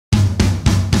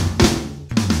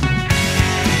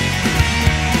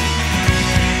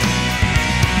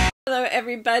Hello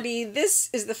everybody, this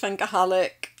is the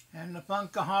Funkaholic. And the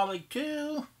Funkaholic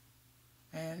 2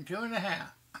 and 2.5.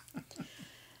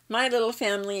 My little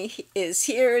family is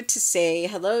here to say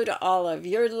hello to all of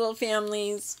your little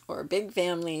families or big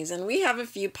families, and we have a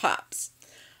few pops.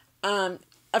 A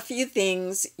few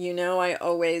things, you know, I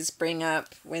always bring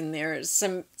up when there's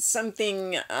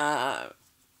something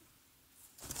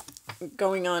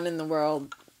going on in the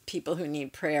world, people who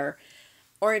need prayer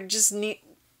or just need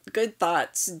good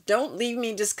thoughts. Don't leave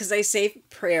me just because I say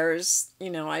prayers. You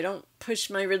know, I don't push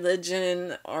my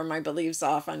religion or my beliefs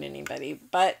off on anybody.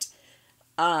 But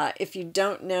if you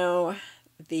don't know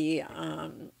the,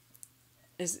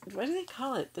 what do they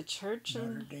call it? The church?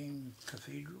 Notre Dame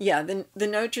Cathedral? Yeah, the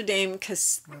Notre Dame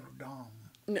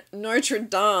Notre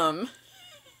Dame.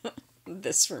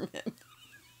 This from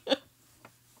him.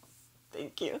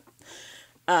 Thank you.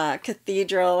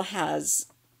 Cathedral has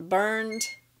burned.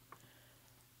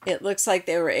 It looks like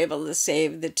they were able to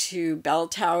save the two bell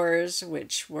towers,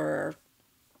 which were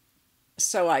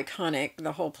so iconic.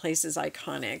 The whole place is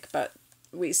iconic, but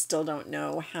we still don't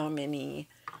know how many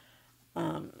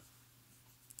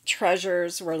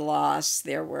treasures were lost.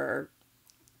 There were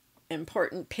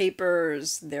important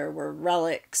papers, there were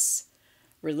relics,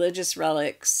 religious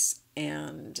relics,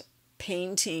 and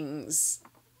paintings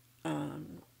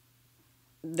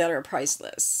that are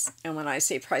priceless. And when I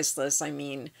say priceless, I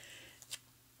mean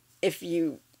if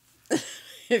you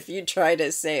try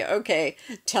to say, okay,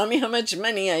 tell me how much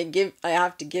money I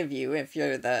have to give you if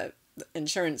you're the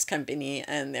insurance company,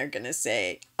 and they're going to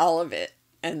say all of it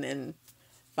and then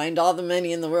find all the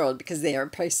money in the world because they are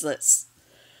priceless.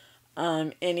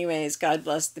 Anyways, God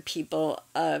bless the people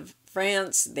of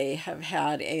France. They have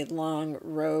had a long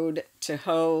road to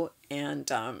hoe,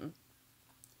 and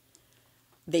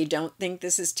they don't think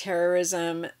this is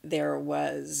terrorism. There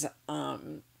was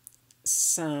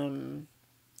some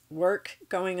work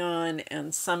going on,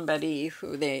 and somebody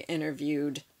who they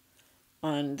interviewed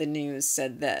on the news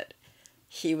said that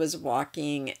he was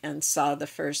walking and saw the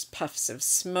first puffs of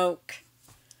smoke,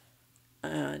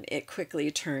 and it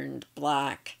quickly turned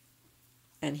black,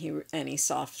 and he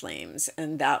saw flames,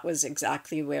 and that was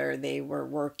exactly where they were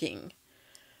working.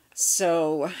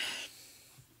 So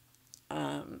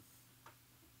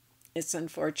it's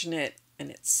unfortunate and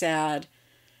it's sad,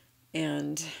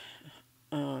 and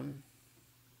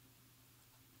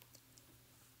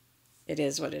it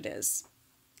is what it is.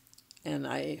 And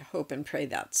I hope and pray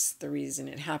that's the reason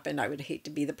it happened. I would hate to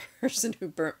be the person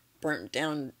who burnt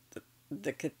down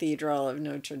the Cathedral of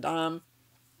Notre Dame.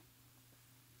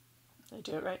 Did I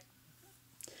do it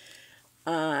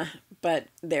right? But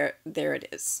there it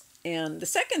is. And the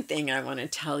second thing I want to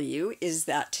tell you is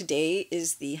that today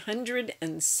is the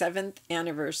 107th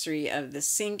anniversary of the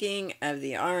sinking of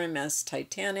the RMS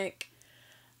Titanic.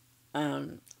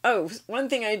 Oh, one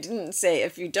thing I didn't say,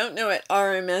 if you don't know what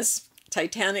RMS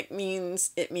Titanic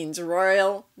means, it means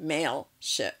Royal Mail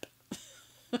Ship.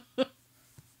 A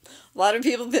lot of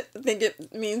people think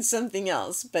it means something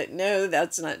else, but no,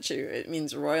 that's not true. It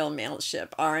means Royal Mail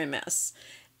Ship, RMS.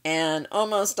 And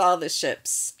almost all the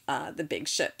ships, the big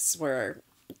ships, were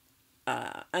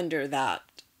under that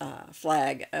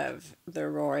flag of the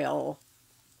royal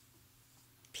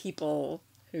people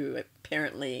who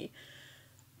apparently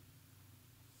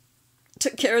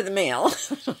took care of the mail.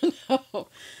 I don't know.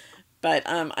 But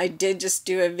I did just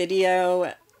do a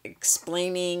video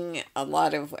explaining a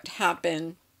lot of what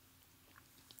happened.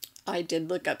 I did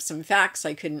look up some facts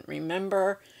I couldn't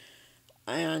remember,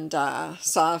 and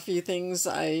saw a few things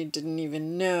I didn't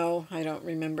even know. I don't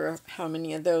remember how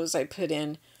many of those I put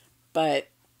in, but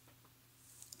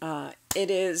it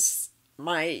is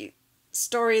my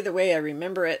story the way I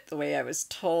remember it, the way I was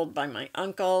told by my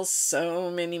uncle so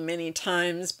many, many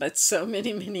times, but so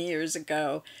many, many years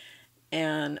ago.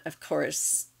 And of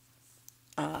course,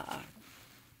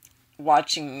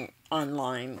 watching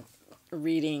online,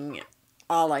 reading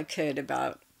all I could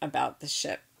about the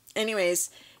ship. Anyways,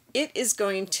 it is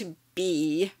going to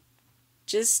be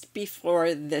just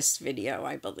before this video,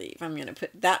 I believe. I'm going to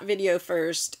put that video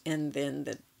first, and then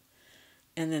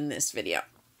this video.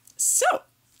 So,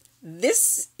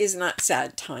 this is not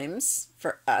sad times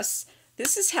for us.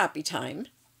 This is happy time,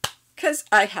 because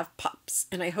I have pops,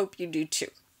 and I hope you do too.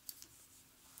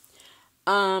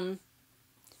 I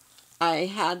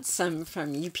had some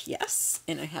from UPS,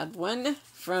 and I had one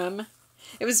from...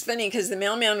 It was funny because the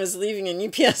mailman was leaving and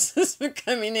UPS was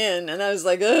coming in, and I was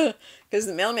like, ugh, because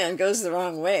the mailman goes the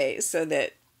wrong way so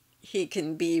that he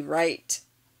can be right.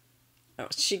 Oh,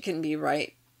 she can be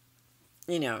right.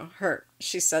 You know,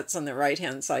 she sits on the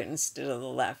right-hand side instead of the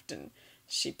left, and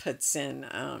she puts in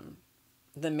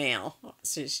the mail,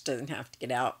 so she doesn't have to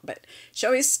get out. But she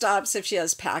always stops if she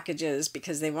has packages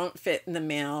because they won't fit in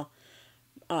the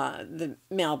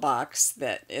mailbox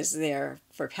that is there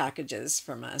for packages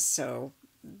from us. So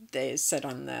they sit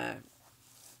on the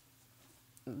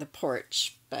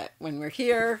porch. But when we're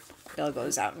here, Bill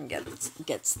goes out and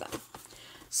gets them.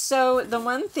 So the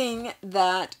one thing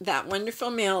that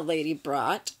wonderful mail lady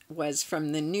brought was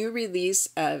from the new release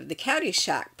of the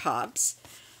Caddyshack Pops.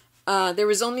 There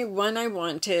was only one I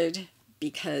wanted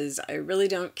because I really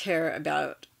don't care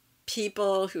about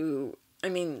people who, I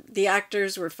mean, the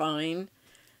actors were fine,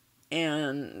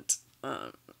 and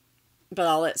but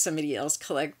I'll let somebody else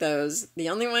collect those. The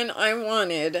only one I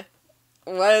wanted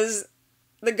was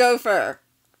the gopher,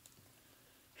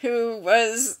 who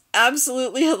was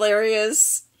absolutely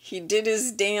hilarious. He did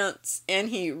his dance, and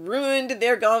he ruined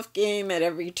their golf game at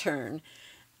every turn.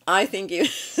 I think he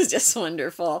was just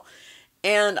wonderful.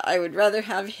 And I would rather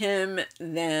have him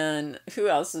than, who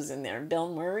else was in there? Bill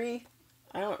Murray?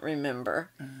 I don't remember.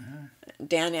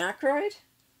 Dan Aykroyd?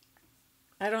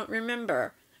 I don't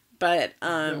remember. But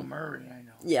Bill Murray, I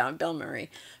know. Yeah, Bill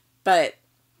Murray. But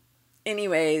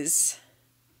anyways,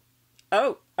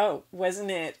 oh, wasn't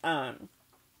it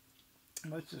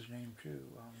What's his name too?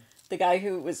 the guy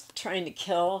who was trying to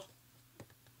kill?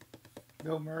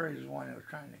 Bill Murray is the one that was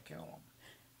trying to kill him.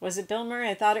 Was it Bill Murray?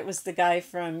 I thought it was the guy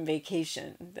from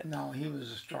Vacation. No, he was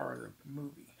the star of the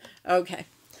movie. Okay.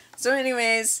 So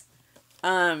anyways,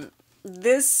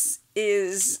 this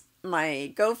is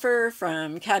my gopher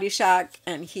from Caddyshack,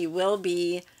 and he will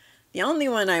be the only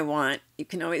one I want. You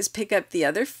can always pick up the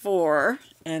other 4,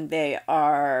 and they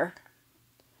are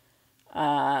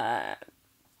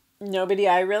nobody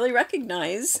I really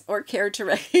recognize or care to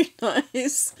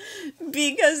recognize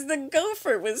because the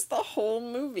gopher was the whole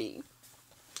movie.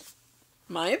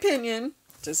 My opinion,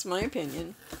 just my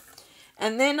opinion.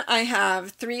 And then I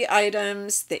have 3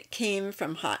 items that came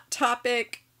from Hot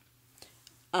Topic.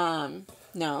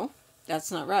 No,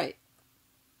 that's not right.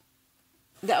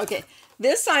 Okay,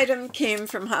 this item came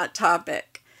from Hot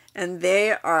Topic, and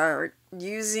they are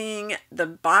using the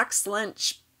Box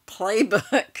Lunch playbook.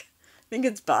 I think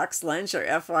it's Box Lunch or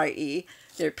FYE.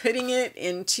 They're putting it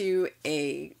into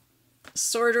a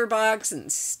sorter box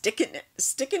and sticking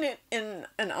it in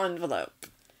an envelope.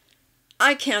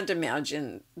 I can't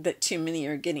imagine that too many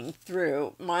are getting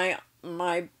through. My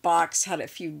box had a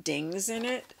few dings in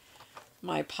it.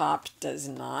 My pop does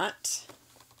not.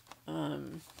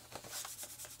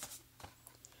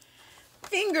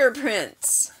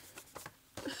 Fingerprints.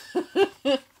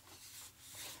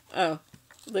 Oh,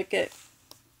 look at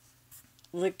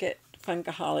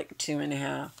Funkaholic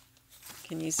 2.5.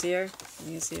 Can you see her?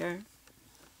 Can you see her?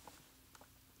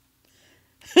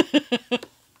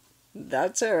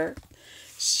 That's her.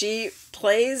 She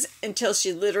plays until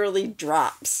she literally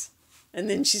drops. And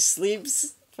then she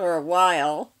sleeps for a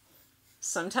while.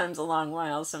 Sometimes a long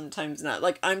while, sometimes not.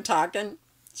 Like I'm talking,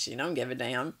 she don't give a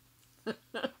damn.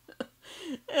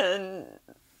 And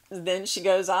then she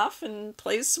goes off and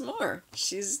plays some more.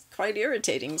 She's quite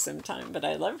irritating sometimes, but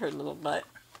I love her little butt.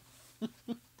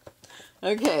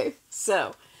 Okay,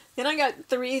 so then I got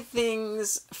 3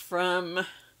 things from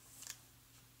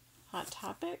Hot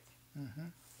Topic.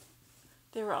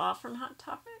 They were all from Hot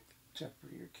Topic? Except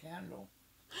for your candle.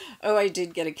 Oh, I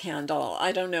did get a candle.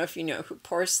 I don't know if you know who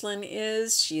Porcelain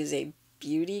is. She is a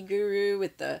beauty guru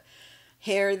with the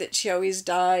hair that she always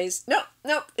dyes. Nope,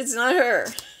 it's not her.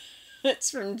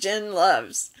 It's from Jen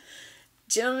Loves.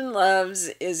 Jen Loves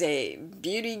is a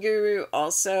beauty guru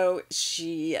also.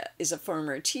 She is a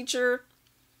former teacher.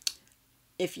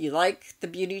 If you like the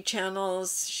beauty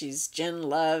channels, she's Jen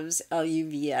Loves,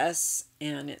 Luvs,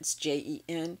 and it's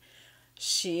JEN.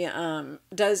 She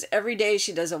does every day,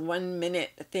 she does a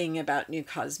 1-minute thing about new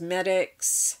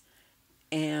cosmetics.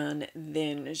 And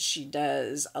then she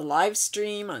does a live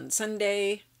stream on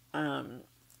Sunday.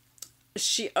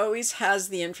 She always has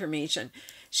the information.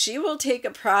 She will take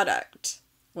a product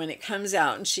when it comes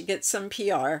out and she gets some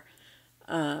PR.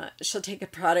 She'll take a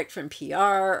product from PR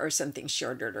or something she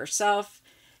ordered herself.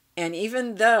 And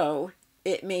even though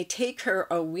it may take her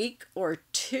a week or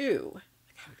 2, look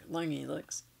how long he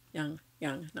looks. Young,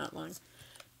 not long.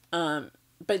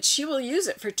 But she will use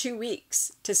it for 2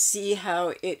 weeks to see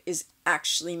how it is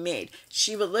actually made.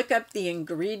 She will look up the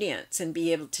ingredients and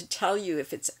be able to tell you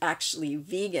if it's actually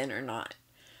vegan or not.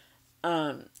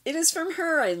 It is from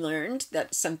her I learned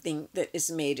that something that is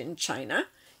made in China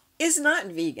is not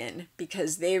vegan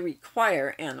because they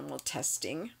require animal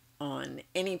testing on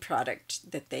any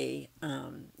product that they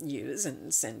use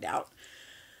and send out.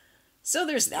 So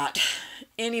there's that.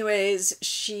 Anyways,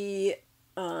 she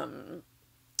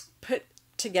put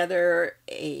together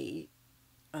a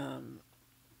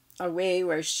way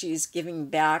where she's giving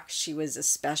back. She was a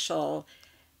special,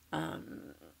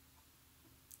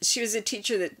 she was a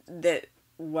teacher that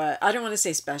was, I don't want to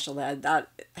say special ed, that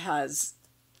has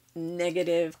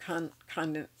negative,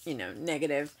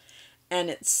 negative, and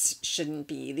it shouldn't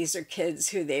be. These are kids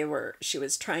who she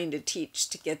was trying to teach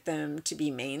to get them to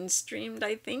be mainstreamed,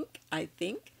 I think.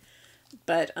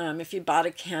 But if you bought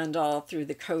a candle through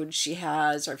the code she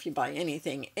has, or if you buy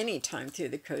anything anytime through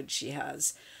the code she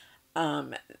has,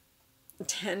 10%,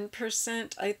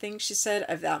 I think she said,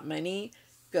 of that money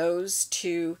goes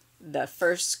to the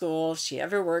first school she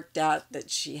ever worked at that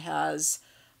she has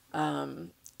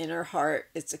in her heart.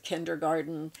 It's a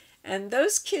kindergarten. And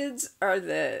those kids are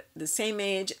the same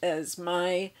age as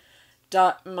my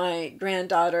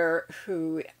granddaughter,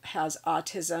 who has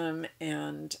autism,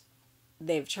 and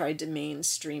they've tried to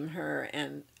mainstream her,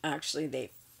 and actually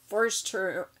they forced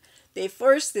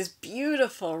this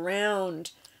beautiful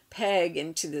round peg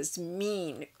into this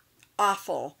mean,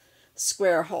 awful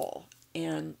square hole,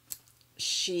 and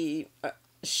she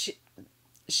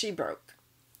broke.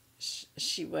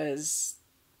 She was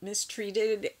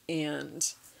mistreated,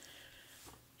 and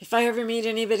if I ever meet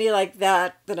anybody like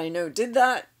that I know did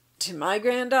that to my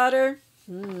granddaughter,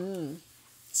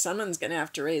 someone's going to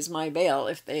have to raise my bail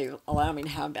if they allow me to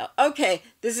have bail. Okay,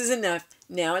 this is enough.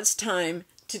 Now it's time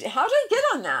to... How did I get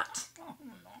on that?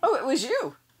 Oh, it was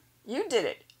you. You did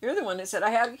it. You're the one that said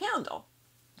I had a candle.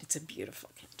 It's a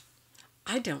beautiful candle.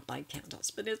 I don't like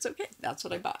candles, but it's okay. That's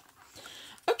what I bought.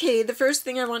 Okay, the first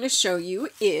thing I want to show you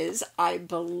is, I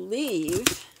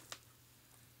believe...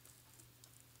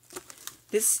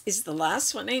 this is the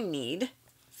last one I need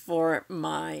for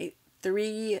my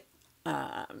 3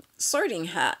 sorting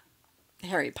hat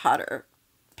Harry Potter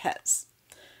pets.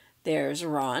 There's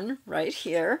Ron right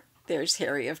here. There's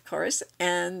Harry, of course,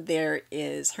 and there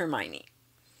is Hermione.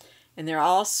 And they're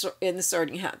all in the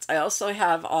sorting hats. I also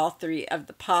have all 3 of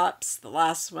the Pops, the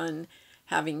last one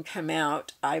having come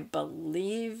out, I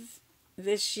believe,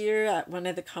 this year at one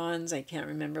of the cons. I can't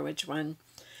remember which one.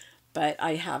 But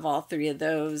I have all 3 of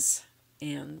those.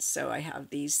 And so I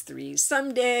have these 3.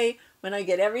 Someday, when I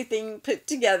get everything put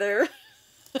together,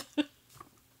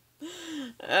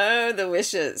 oh, the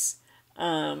wishes,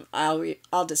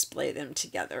 I'll display them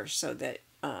together so that,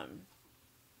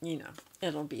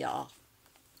 it'll be all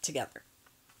together.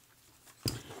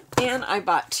 And I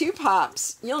bought 2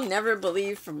 Pops. You'll never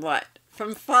believe from what?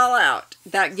 From Fallout.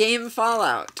 That game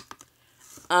Fallout.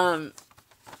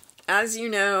 As you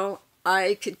know,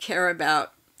 I could care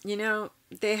about,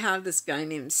 they have this guy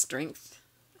named Strength.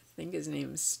 I think his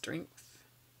name's Strength.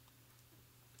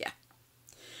 Yeah.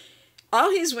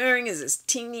 All he's wearing is this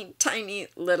teeny tiny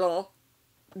little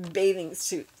bathing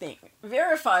suit thing.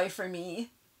 Verify for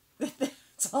me that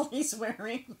that's all he's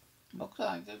wearing. Looks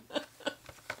like it.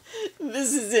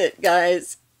 This is it,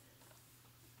 guys.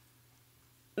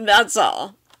 That's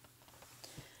all.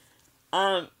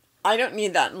 I don't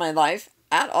need that in my life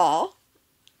at all.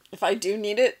 If I do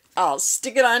need it, I'll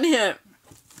stick it on him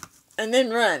and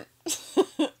then run.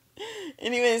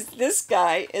 Anyways, this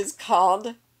guy is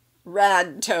called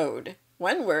Rad Toad.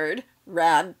 One word,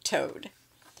 Rad Toad.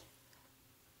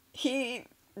 He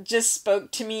just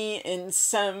spoke to me in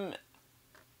some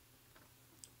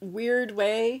weird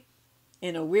way,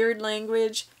 in a weird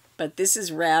language, but this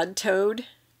is Rad Toad.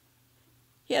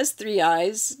 He has 3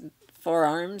 eyes, 4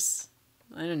 arms.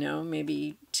 I don't know,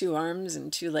 maybe 2 arms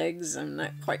and 2 legs. I'm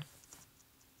not quite...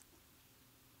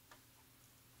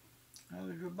 How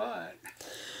did you buy it?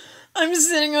 I'm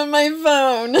sitting on my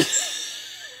phone.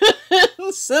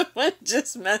 Someone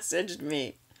just messaged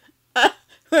me.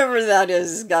 Whoever that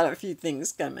is has got a few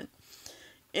things coming.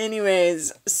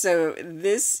 Anyways, so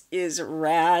this is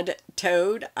Rad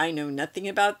Toad. I know nothing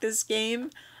about this game.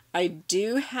 I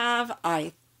do have,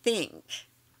 I think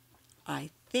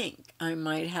I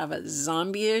might have a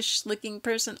zombie-ish looking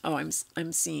person. Oh, I'm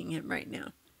seeing him right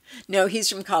now. No, he's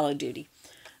from Call of Duty.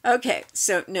 Okay,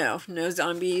 so no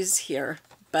zombies here,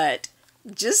 but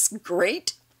just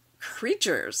great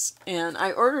creatures. And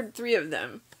I ordered 3 of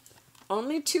them.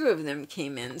 Only 2 of them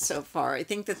came in so far. I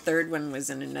think the 3rd one was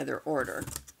in another order.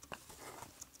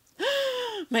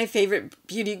 My favorite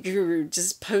beauty guru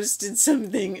just posted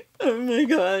something. Oh my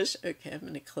gosh. Okay, I'm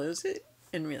going to close it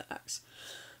and relax.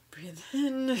 Breathe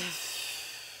in.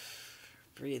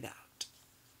 Breathe out.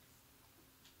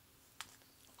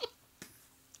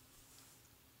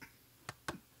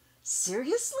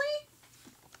 Seriously?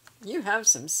 You have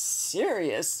some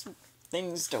serious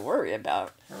things to worry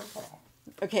about.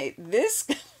 Okay, this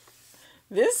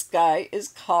guy is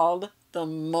called the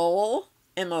Mole,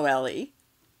 M-O-L-E,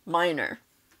 Miner.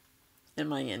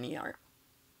 M-I-N-E-R.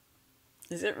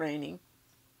 Is it raining?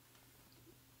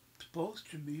 Supposed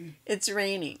to be. It's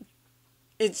raining.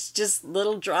 It's just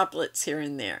little droplets here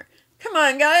and there. Come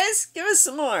on, guys. Give us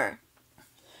some more.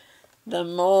 The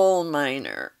mole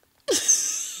miner.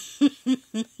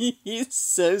 He's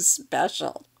so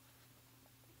special.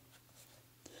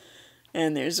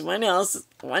 And there's one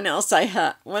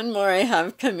more I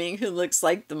have coming who looks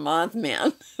like the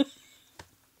Mothman.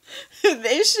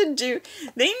 They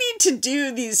need to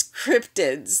do these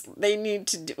cryptids. They need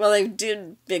to do, well, they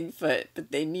did Bigfoot,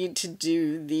 but they need to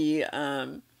do the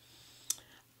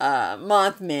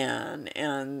Mothman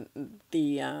and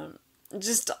the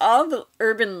just all the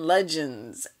urban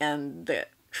legends and the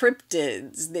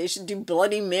cryptids. They should do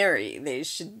Bloody Mary. They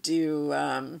should do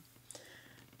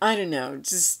I don't know,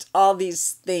 just all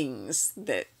these things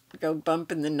that go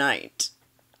bump in the night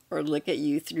or look at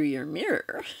you through your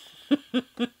mirror.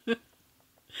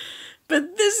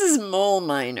 But this is Mole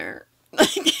Miner.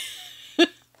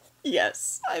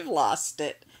 Yes, I've lost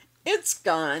it. It's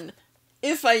gone,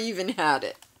 if I even had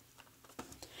it.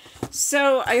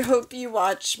 So I hope you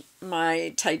watch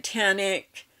my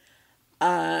Titanic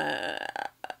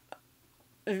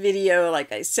video.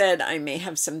 Like I said, I may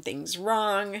have some things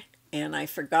wrong, and I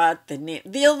forgot the name.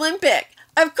 The Olympic!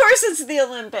 Of course it's the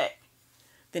Olympic!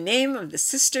 The name of the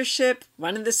sister ship,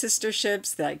 one of the sister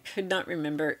ships that I could not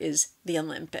remember, is the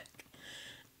Olympic.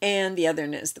 And the other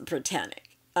one is the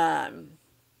Britannic.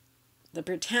 The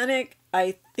Britannic,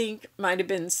 I think, might have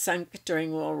been sunk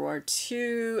during World War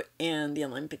II, and the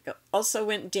Olympic also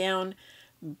went down,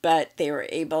 but they were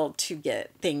able to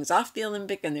get things off the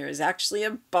Olympic, and there is actually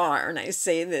a bar, and I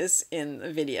say this in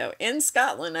the video, in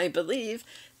Scotland, I believe,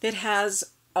 that has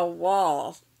a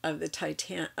wall of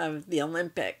the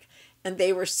Olympic. And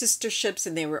they were sister ships,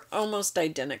 and they were almost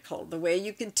identical. The way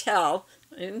you can tell,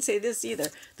 I didn't say this either,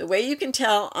 the way you can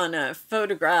tell on a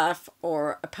photograph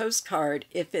or a postcard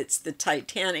if it's the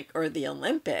Titanic or the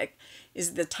Olympic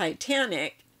is the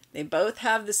Titanic. They both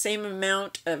have the same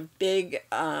amount of big,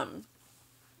 now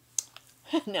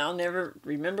I'll never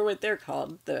remember what they're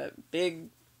called, the big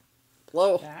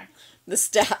blow, Stacks. The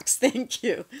stacks, thank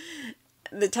you.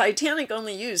 The Titanic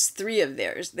only used 3 of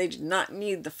theirs. They did not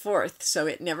need the 4th, so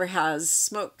it never has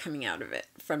smoke coming out of it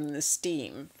from the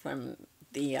steam, from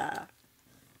the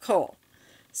coal.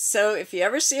 So if you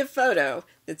ever see a photo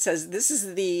that says this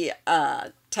is the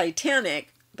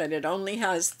Titanic, but it only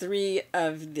has 3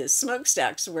 of the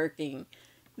smokestacks working,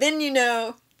 then you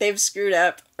know they've screwed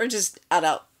up or just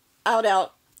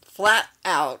flat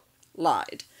out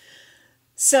lied.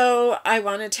 So I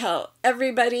want to tell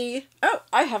everybody, oh,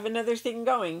 I have another thing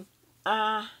going.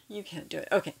 You can't do it.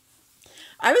 Okay.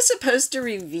 I was supposed to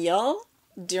reveal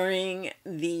during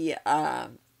the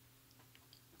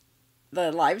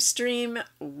live stream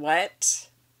what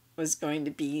was going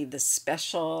to be the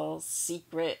special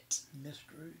secret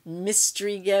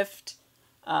mystery gift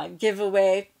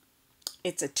giveaway.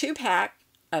 It's a 2-pack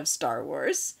of Star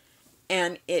Wars,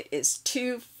 and it is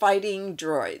 2 fighting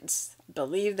droids. I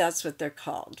believe that's what they're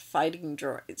called, fighting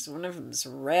droids. One of them's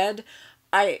red.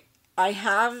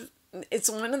 It's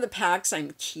one of the packs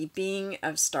I'm keeping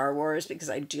of Star Wars because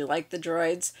I do like the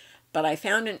droids, but I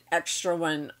found an extra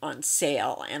one on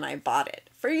sale and I bought it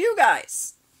for you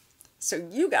guys. So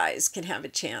you guys can have a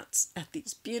chance at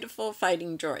these beautiful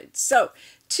fighting droids. So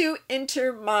to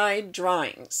enter my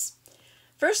drawings,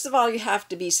 first of all, you have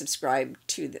to be subscribed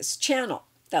to this channel.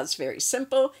 That's very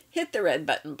simple. Hit the red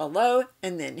button below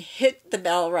and then hit the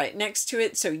bell right next to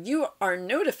it so you are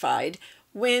notified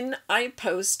when I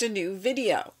post a new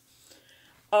video.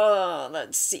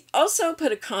 Let's see. Also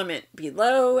put a comment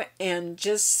below and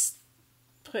just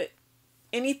put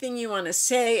anything you want to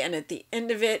say, and at the end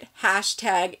of it,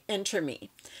 hashtag enter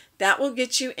me. That will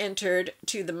get you entered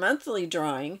to the monthly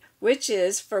drawing, which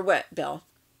is for what, Bill?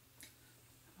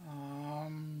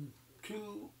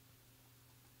 2.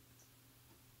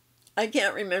 I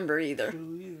can't remember either.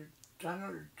 2 either. I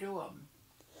know there's 2 of them.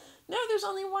 No, there's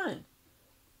only 1.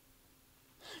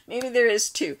 Maybe there is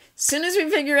 2. As soon as we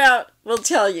figure out, we'll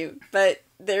tell you. But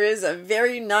there is a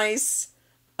very nice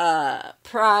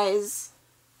prize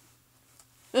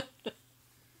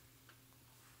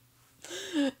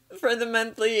for the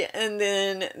monthly. And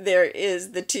then there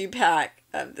is the 2-pack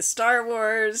of the Star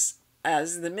Wars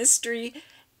as the mystery.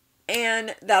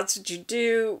 And that's what you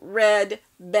do. Red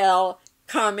bell,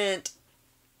 comment,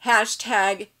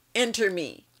 hashtag enter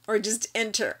me, or just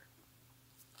enter,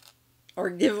 or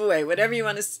giveaway, whatever you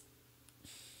want to.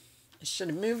 I should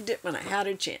have moved it when I had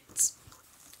a chance.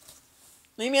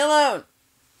 Leave me alone.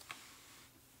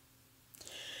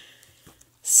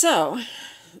 So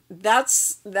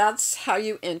that's how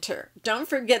you enter. Don't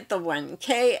forget the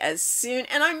 1K as soon,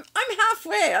 and I'm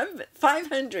halfway. I'm at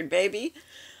 500, baby.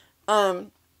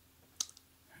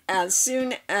 As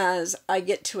soon as I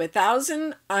get to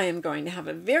 1,000, I am going to have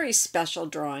a very special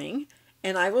drawing,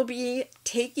 and I will be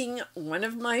taking one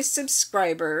of my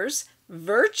subscribers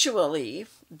virtually,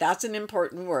 that's an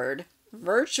important word,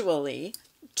 virtually,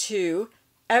 to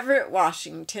Everett,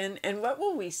 Washington. And what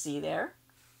will we see there?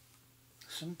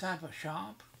 Some type of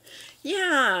shop?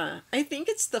 Yeah, I think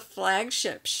it's the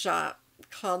flagship shop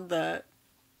called the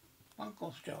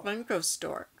Funko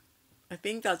Store. I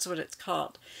think that's what it's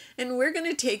called. And we're going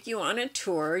to take you on a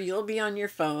tour. You'll be on your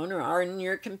phone or on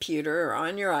your computer or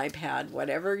on your iPad,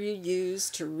 whatever you use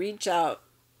to reach out.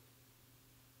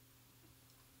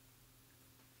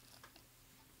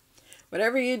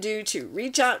 Whatever you do to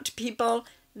reach out to people,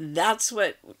 that's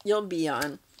what you'll be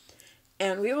on.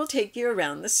 And we will take you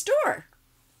around the store.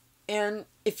 And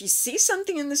if you see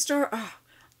something in the store, oh,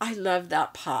 I love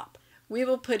that pop, we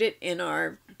will put it in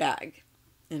our bag.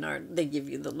 They give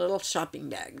you the little shopping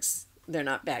bags. They're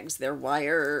not bags, they're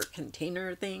wire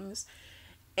container things.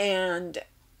 And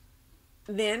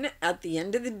then at the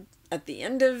end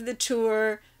of the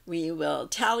tour, we will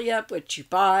tally up what you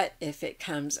bought. If it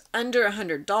comes under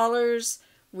 $100,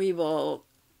 we will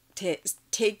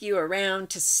take you around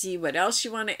to see what else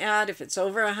you want to add. If it's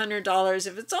over $100,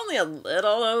 if it's only a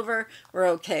little over, we're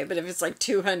okay. But if it's like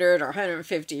 $200 or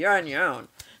 $150, you're on your own.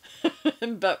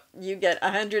 But you get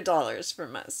 $100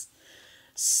 from us.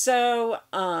 So,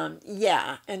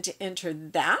 yeah, and to enter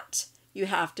that, you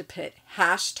have to put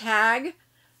hashtag,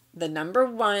 the number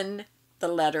 1, the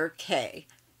letter K.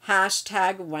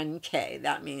 Hashtag 1K.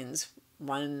 That means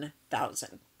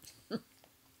 1,000.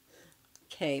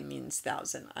 K means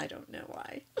 1,000. I don't know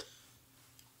why.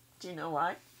 Do you know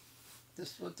why?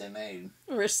 This is what they made.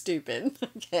 We're stupid.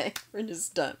 Okay, we're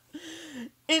just dumb.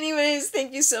 Anyways,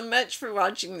 thank you so much for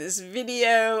watching this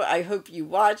video. I hope you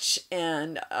watch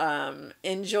and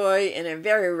enjoy in a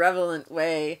very relevant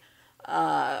way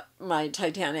my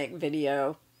Titanic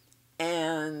video.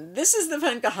 And this is the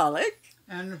Funkaholic.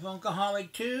 And the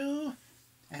Funkaholic 2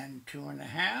 and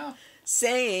 2.5.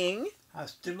 Saying,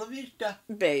 Hasta la vista,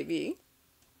 baby.